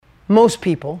most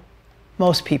people,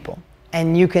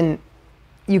 and you can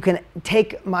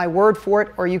take my word for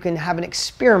it, or you can have an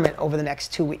experiment over the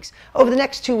next 2 weeks. Over the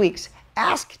next 2 weeks,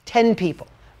 ask 10 people,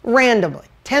 randomly,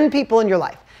 10 people in your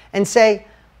life, and say,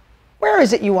 where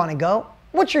is it you want to go?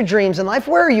 What's your dreams in life?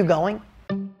 Where are you going?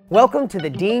 Welcome to the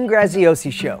Dean Graziosi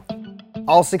Show.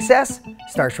 All success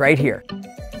starts right here.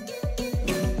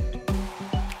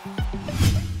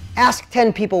 Ask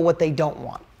 10 people what they don't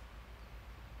want.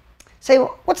 Say,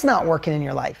 what's not working in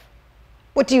your life?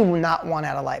 What do you not want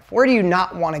out of life? Where do you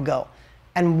not want to go?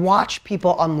 And watch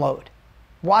people unload.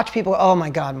 Watch people, oh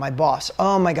my God, my boss.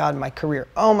 Oh my God, my career.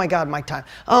 Oh my God, my time.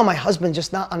 Oh, my husband's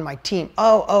just not on my team.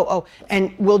 Oh.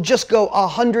 And we'll just go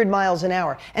 100 miles an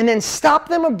hour. And then stop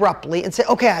them abruptly and say,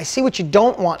 okay, I see what you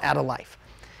don't want out of life.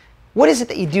 What is it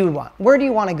that you do want? Where do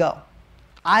you want to go?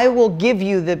 I will give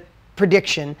you the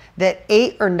prediction that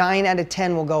 8 or 9 out of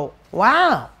 10 will go,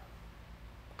 wow,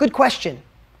 good question.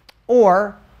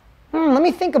 Or, let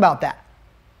me think about that.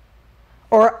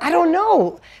 Or, I don't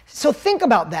know. So think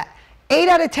about that. 8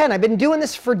 out of 10, I've been doing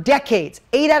this for decades.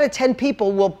 8 out of 10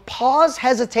 people will pause,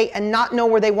 hesitate, and not know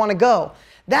where they want to go.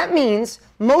 That means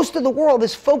most of the world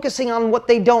is focusing on what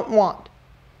they don't want.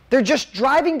 They're just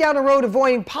driving down a road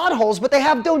avoiding potholes, but they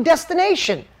have no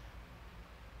destination.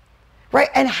 Right?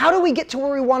 And how do we get to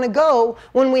where we want to go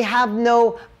when we have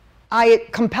no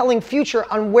compelling future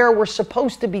on where we're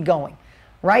supposed to be going?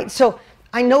 Right? So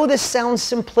I know this sounds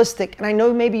simplistic, and I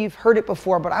know maybe you've heard it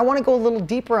before, but I want to go a little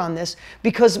deeper on this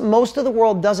because most of the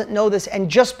world doesn't know this, and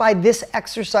just by this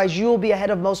exercise, you will be ahead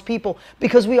of most people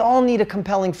because we all need a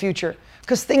compelling future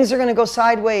because things are going to go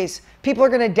sideways. People are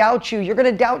going to doubt you. You're going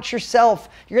to doubt yourself.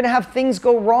 You're going to have things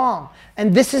go wrong,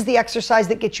 and this is the exercise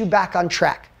that gets you back on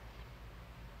track.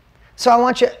 So I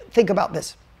want you to think about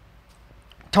this.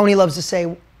 Tony loves to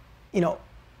say,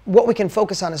 what we can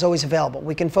focus on is always available.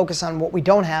 We can focus on what we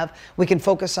don't have. We can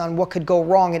focus on what could go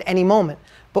wrong at any moment.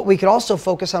 But we could also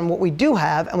focus on what we do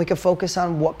have, and we can focus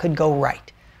on what could go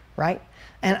right, right?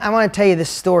 And I want to tell you this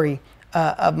story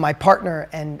of my partner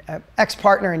and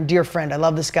ex-partner and dear friend. I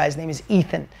love this guy. His name is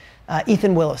Ethan.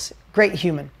 Ethan Willis, great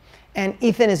human. And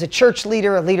Ethan is a church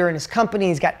leader, a leader in his company.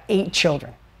 He's got 8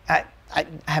 children. I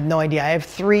have no idea. I have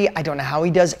 3. I don't know how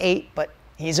he does 8, but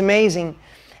he's amazing.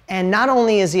 And not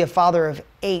only is he a father of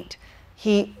 8,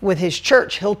 with his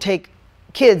church, he'll take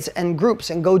kids and groups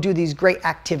and go do these great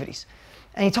activities.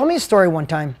 And he told me a story one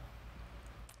time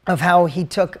of how he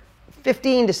took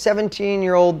 15 to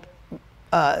 17-year-old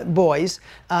boys,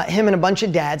 him and a bunch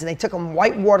of dads, and they took them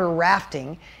whitewater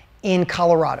rafting in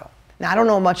Colorado. Now, I don't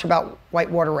know much about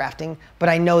whitewater rafting, but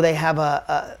I know they have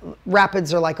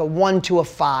rapids are like a 1 to a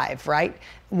 5, right?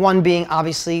 1 being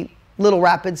obviously little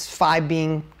rapids, 5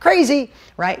 being crazy,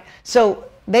 right? So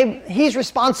he's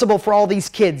responsible for all these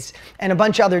kids and a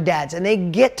bunch of other dads, and they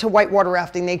get to whitewater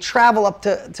rafting. They travel up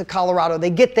to Colorado.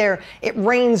 They get there. It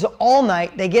rains all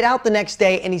night. They get out the next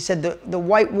day, and he said the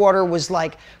whitewater was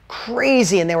like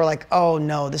crazy, and they were like, oh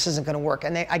no, this isn't going to work.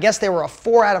 And I guess they were a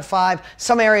 4 out of 5.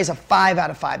 Some areas a 5 out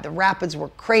of 5. The rapids were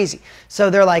crazy. So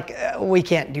they're like, we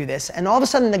can't do this. And all of a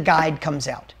sudden the guide comes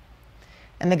out.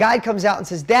 And the guide comes out and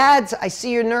says, dads, I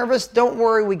see you're nervous. Don't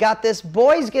worry, we got this.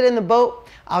 Boys, get in the boat.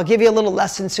 I'll give you a little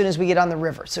lesson as soon as we get on the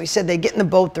river. So he said they get in the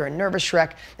boat. They're in nervous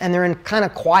wreck, and they're in kind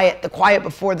of the quiet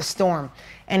before the storm.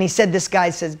 And he said, this guy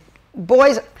says,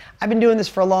 boys, I've been doing this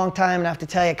for a long time, and I have to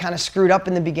tell you, I kind of screwed up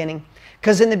in the beginning.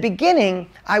 Because in the beginning,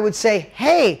 I would say,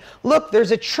 hey, look, there's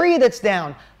a tree that's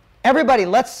down. Everybody,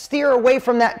 let's steer away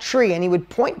from that tree. And he would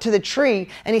point to the tree,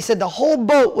 and he said the whole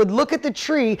boat would look at the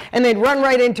tree, and they'd run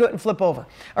right into it and flip over.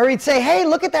 Or he'd say, hey,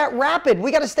 look at that rapid.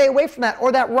 We got to stay away from that.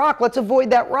 Or that rock, let's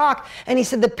avoid that rock. And he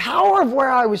said the power of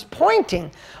where I was pointing,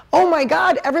 oh my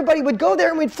God, everybody would go there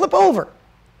and we'd flip over.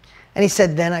 And he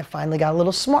said, then I finally got a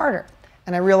little smarter.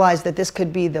 And I realized that this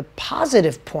could be the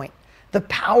positive point, the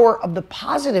power of the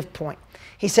positive point.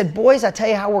 He said, boys, I tell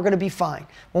you how we're going to be fine.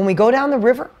 When we go down the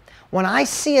river, when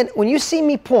you see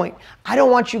me point, I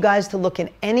don't want you guys to look in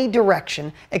any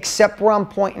direction except where I'm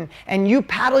pointing. And you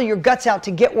paddle your guts out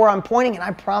to get where I'm pointing, and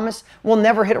I promise we'll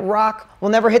never hit a rock.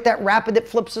 We'll never hit that rapid that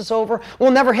flips us over.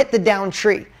 We'll never hit the down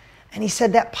tree. And he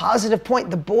said that positive point,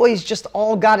 the boys just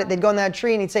all got it. They'd go in that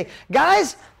tree and he'd say,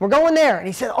 guys, we're going there. And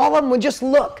he said all of them would just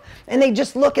look. And they'd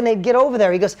just look and they'd get over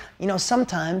there. He goes,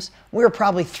 sometimes we were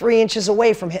probably 3 inches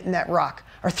away from hitting that rock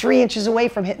or 3 inches away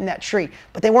from hitting that tree.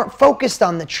 But they weren't focused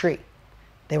on the tree.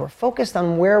 They were focused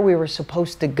on where we were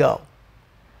supposed to go.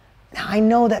 Now, I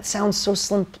know that sounds so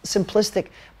simplistic,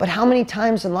 but how many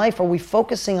times in life are we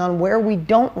focusing on where we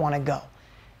don't want to go?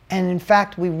 And in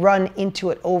fact, we run into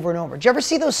it over and over. Did you ever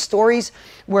see those stories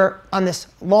where on this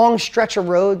long stretch of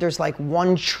road, there's like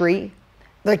one tree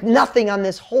Like nothing on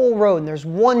this whole road. And there's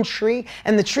one tree,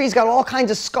 and the tree's got all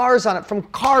kinds of scars on it from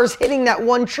cars hitting that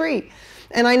one tree.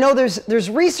 And I know there's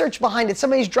research behind it.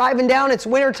 Somebody's driving down, it's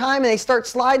wintertime, and they start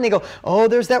sliding. They go, oh,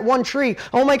 there's that one tree.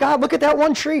 Oh my God, look at that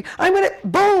one tree.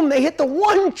 Boom, they hit the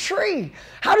one tree.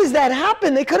 How does that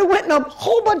happen? They could have went in a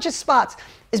whole bunch of spots.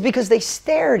 It's because they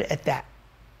stared at that.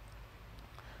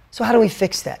 So how do we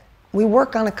fix that? We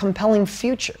work on a compelling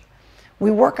future.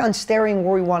 We work on staring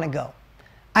where we want to go.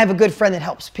 I have a good friend that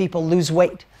helps people lose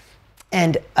weight.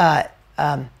 And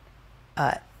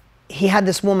he had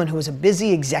this woman who was a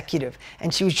busy executive,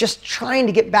 and she was just trying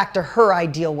to get back to her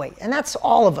ideal weight. And that's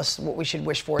all of us what we should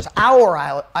wish for, is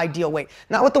our ideal weight.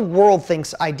 Not what the world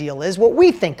thinks ideal is, what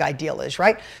we think ideal is,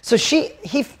 right? So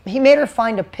he made her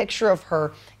find a picture of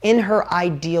her in her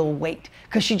ideal weight,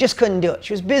 because she just couldn't do it.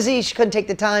 She was busy, she couldn't take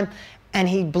the time, and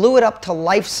he blew it up to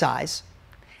life size,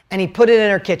 and he put it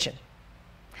in her kitchen.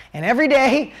 And every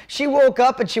day she woke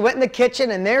up and she went in the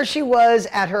kitchen, and there she was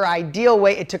at her ideal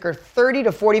weight. It took her 30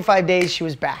 to 45 days, she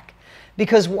was back.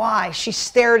 Because why? She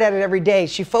stared at it every day.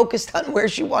 She focused on where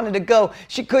she wanted to go.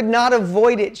 She could not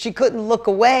avoid it. She couldn't look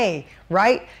away,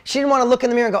 right? She didn't want to look in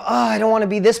the mirror and go, oh, I don't want to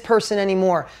be this person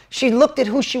anymore. She looked at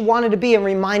who she wanted to be and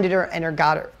reminded her, and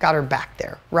got her back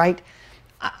there, right?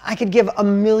 I could give a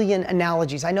million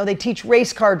analogies. I know they teach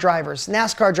race car drivers,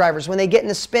 NASCAR drivers, when they get in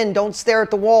a spin, don't stare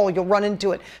at the wall, you'll run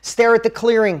into it. Stare at the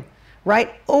clearing,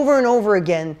 right? Over and over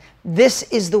again, this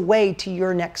is the way to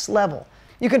your next level.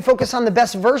 You can focus on the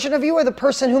best version of you or the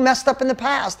person who messed up in the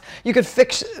past. You could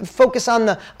focus on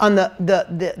the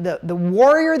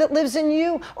warrior that lives in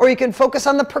you, or you can focus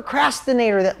on the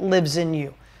procrastinator that lives in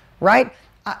you, right?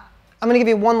 I'm going to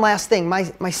give you one last thing.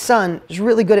 My son is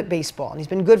really good at baseball, and he's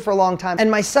been good for a long time.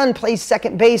 And my son plays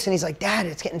second base, and he's like, Dad,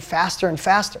 it's getting faster and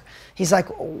faster. He's like,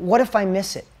 what if I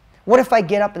miss it? What if I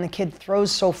get up and the kid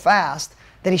throws so fast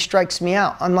that he strikes me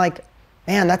out? I'm like,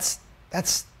 man, that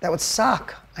would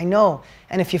suck. I know.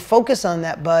 And if you focus on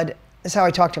that, bud, this is how I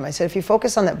talked to him. I said, if you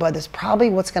focus on that, bud, that's probably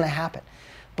what's going to happen.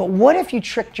 But what if you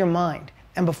tricked your mind,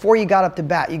 and before you got up to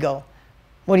bat, you go,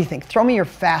 what do you think? Throw me your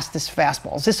fastest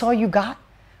fastball. Is this all you got?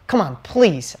 Come on,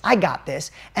 please, I got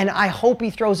this. And I hope he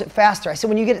throws it faster. I said,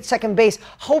 when you get at second base,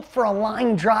 hope for a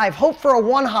line drive, hope for a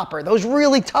one-hopper, those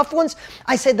really tough ones.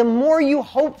 I said, the more you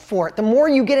hope for it, the more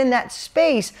you get in that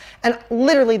space. And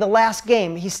literally the last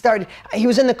game, he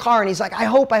was in the car and he's like, I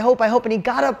hope. And he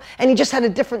got up and he just had a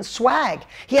different swag.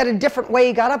 He had a different way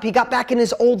he got up. He got back in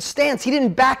his old stance. He didn't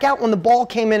back out when the ball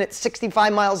came in at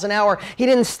 65 miles an hour. He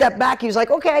didn't step back. He was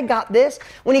like, okay, I got this.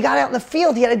 When he got out in the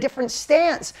field, he had a different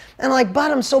stance. And I'm like,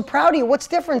 bud, I'm so proud of you. What's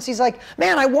the difference? He's like,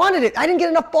 man, I wanted it. I didn't get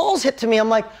enough balls hit to me. I'm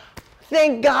like,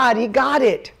 thank God he got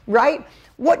it, right?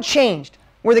 What changed?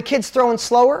 Were the kids throwing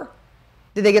slower?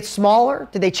 Did they get smaller?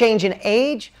 Did they change in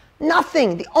age?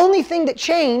 Nothing. The only thing that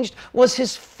changed was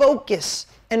his focus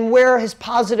and where his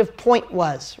positive point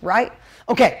was, right?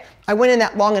 Okay, I went in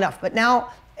that long enough, but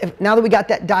now that we got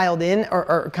that dialed in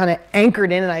or kind of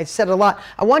anchored in, and I said it a lot,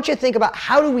 I want you to think about,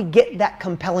 how do we get that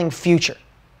compelling future?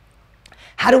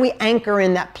 How do we anchor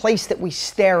in that place that we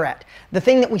stare at? The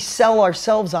thing that we sell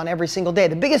ourselves on every single day.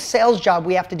 The biggest sales job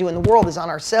we have to do in the world is on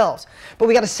ourselves. But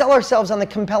we got to sell ourselves on the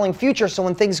compelling future so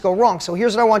when things go wrong. So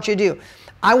here's what I want you to do.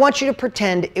 I want you to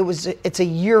pretend it's a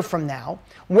year from now.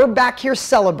 We're back here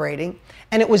celebrating,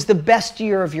 and it was the best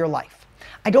year of your life.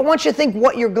 I don't want you to think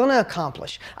what you're going to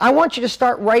accomplish. I want you to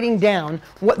start writing down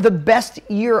what the best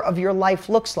year of your life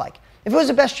looks like. If it was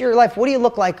the best year of your life, what do you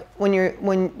look like when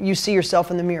you see yourself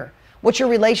in the mirror? What's your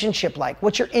relationship like?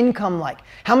 What's your income like?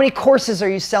 How many courses are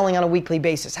you selling on a weekly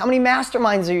basis? How many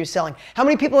masterminds are you selling? How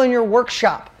many people in your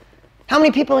workshop? How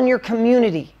many people in your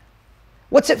community?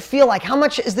 What's it feel like? How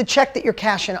much is the check that you're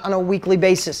cashing on a weekly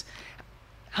basis?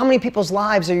 How many people's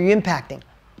lives are you impacting?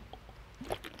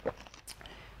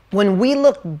 When we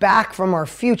look back from our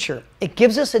future, it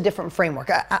gives us a different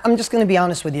framework. I'm just going to be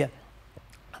honest with you.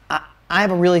 I have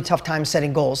a really tough time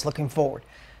setting goals looking forward.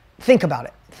 Think about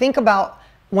it. Think about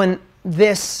when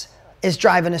this is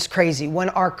driving us crazy, when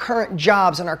our current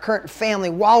jobs and our current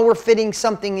family, while we're fitting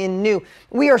something in new,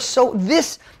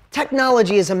 this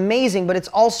technology is amazing, but it's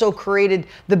also created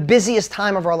the busiest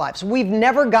time of our lives. We've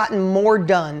never gotten more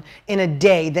done in a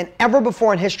day than ever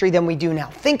before in history than we do now.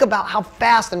 Think about how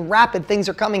fast and rapid things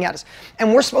are coming at us.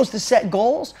 And we're supposed to set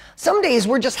goals. Some days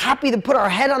we're just happy to put our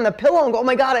head on the pillow and go, oh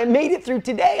my God, I made it through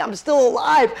today. I'm still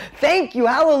alive. Thank you.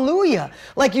 Hallelujah.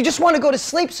 Like you just want to go to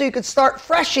sleep so you could start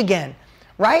fresh again,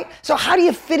 right? So how do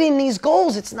you fit in these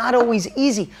goals? It's not always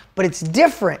easy, but it's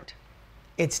different.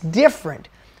 It's different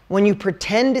when you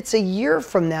pretend it's a year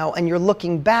from now and you're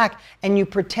looking back and you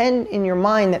pretend in your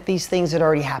mind that these things had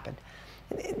already happened.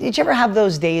 Did you ever have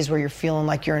those days where you're feeling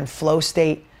like you're in flow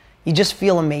state? You just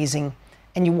feel amazing,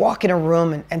 and you walk in a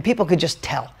room and people could just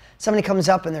tell. Somebody comes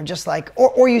up and they're just like,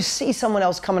 or you see someone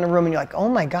else come in a room and you're like, oh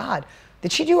my God,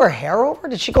 did she do her hair over?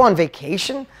 Did she go on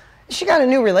vacation? She got a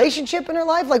new relationship in her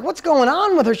life? Like, what's going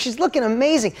on with her? She's looking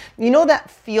amazing. You know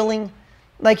that feeling?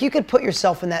 Like, you could put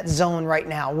yourself in that zone right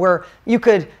now where you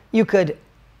could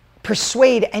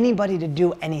persuade anybody to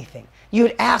do anything. You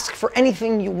would ask for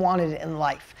anything you wanted in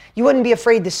life. You wouldn't be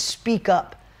afraid to speak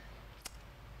up.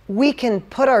 We can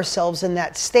put ourselves in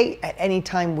that state at any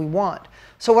time we want.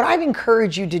 So what I'd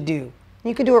encourage you to do,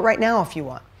 you can do it right now if you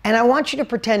want, and I want you to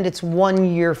pretend it's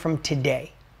 1 year from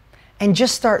today and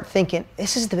just start thinking,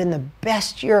 this has been the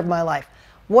best year of my life.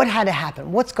 What had to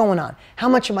happen? What's going on? How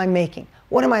much am I making?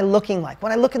 What am I looking like?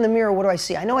 When I look in the mirror, what do I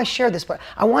see? I know I shared this, but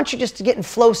I want you just to get in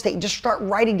flow state and just start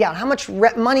writing down. How much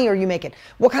money are you making?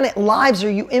 What kind of lives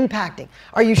are you impacting?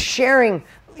 Are you sharing?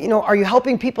 Are you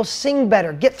helping people sing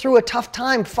better, get through a tough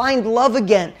time, find love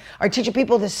again? Are you teaching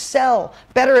people to sell,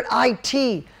 better at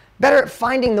IT, better at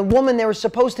finding the woman they were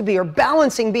supposed to be, or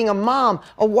balancing being a mom,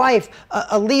 a wife,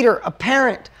 a leader, a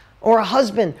parent, or a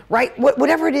husband, right?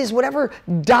 Whatever it is, whatever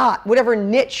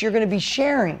niche you're going to be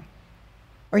sharing,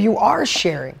 or you are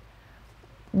sharing,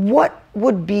 what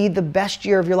would be the best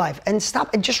year of your life? And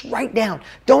stop and just write down.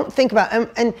 Don't think about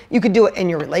it. And you could do it in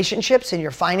your relationships, in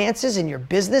your finances, in your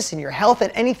business, in your health,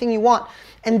 and anything you want.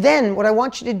 And then what I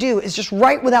want you to do is just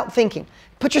write without thinking.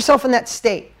 Put yourself in that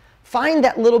state. Find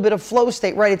that little bit of flow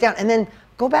state, write it down, and then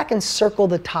go back and circle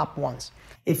the top ones.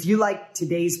 If you like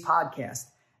today's podcast,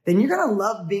 then you're going to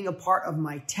love being a part of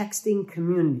my texting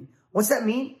community. What's that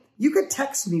mean? You could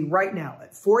text me right now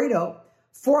at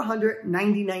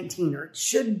 480-400-9019, or it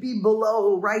should be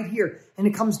below right here, and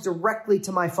it comes directly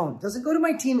to my phone. It doesn't go to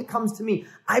my team, it comes to me.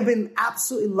 I've been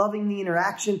absolutely loving the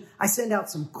interaction. I send out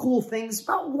some cool things.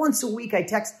 About once a week I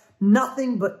text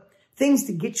nothing but things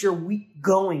to get your week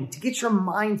going, to get your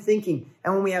mind thinking.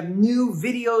 And when we have new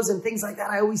videos and things like that,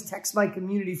 I always text my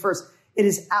community first. It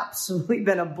has absolutely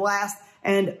been a blast,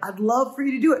 and I'd love for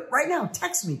you to do it right now.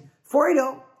 Text me,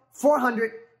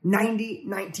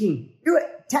 480-400-9019. Do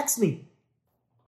it. Text me.